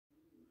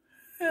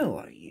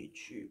Hello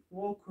YouTube,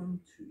 welcome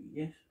to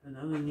yet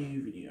another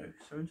new video.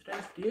 So in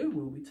today's video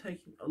we'll be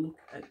taking a look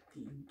at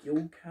the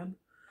gill cab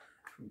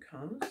from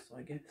Cars. So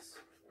I guess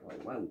we'll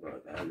go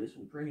about this.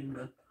 We'll bring in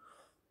the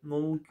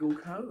normal gill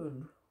cab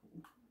and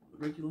the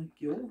regular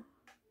gill,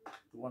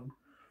 the one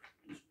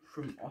just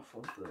from the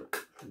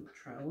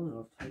trailer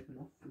that I've taken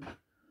off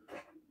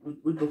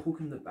with the hook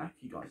in the back.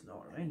 You guys know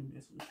what I mean.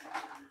 This was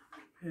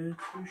prepared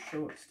to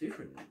show it's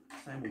different.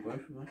 Same will go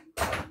for my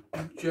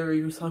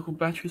Jerry recycled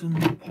batteries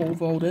and Paul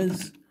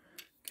Valdez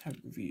cab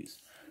reviews.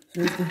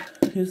 So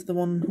here's the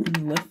one on the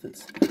left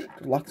that's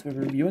Deluxe we're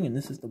reviewing, and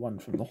this is the one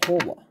from the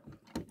hauler.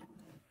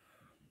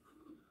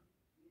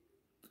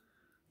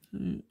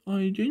 So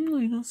I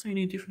genuinely don't see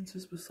any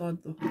differences beside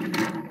the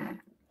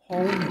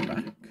hole in the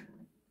back.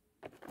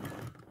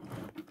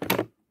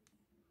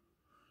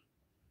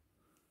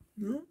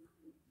 No.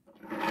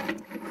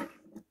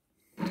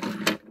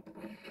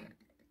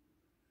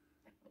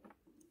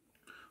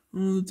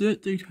 The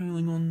dirt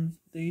detailing on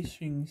these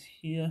things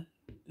here.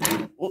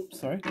 Oops,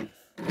 sorry.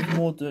 There's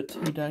more dirt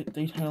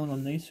detailing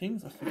on these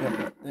things. I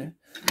forgot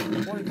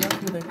what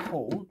exactly they're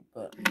called,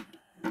 but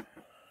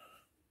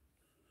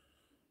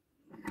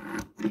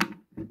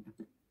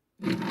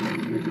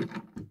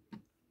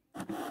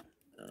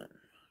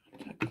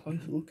take a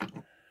closer look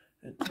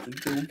at the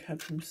gill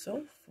cab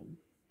himself.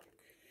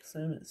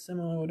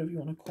 Semi, whatever you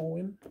want to call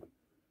him.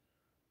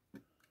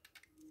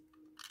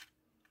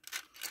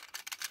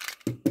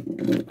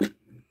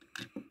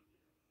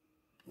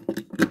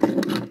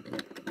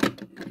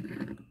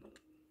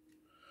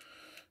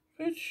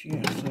 But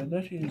yeah, so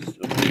that is.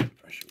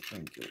 I should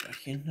bring gill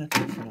back in. That's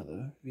it for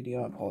another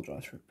video. I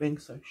apologise for it being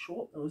so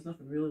short. There was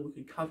nothing really we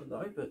could cover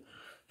though, but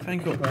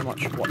thank you all very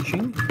much for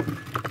watching.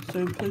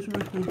 So please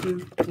remember to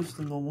do just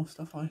the normal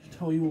stuff I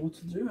tell you all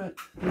to do at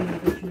the end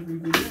of each and every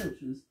video,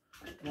 which is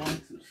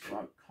like,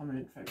 subscribe,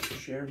 comment, favorite,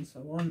 share, and so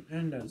on.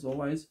 And as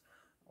always,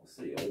 I'll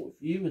see all of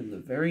you in the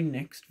very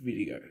next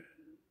video.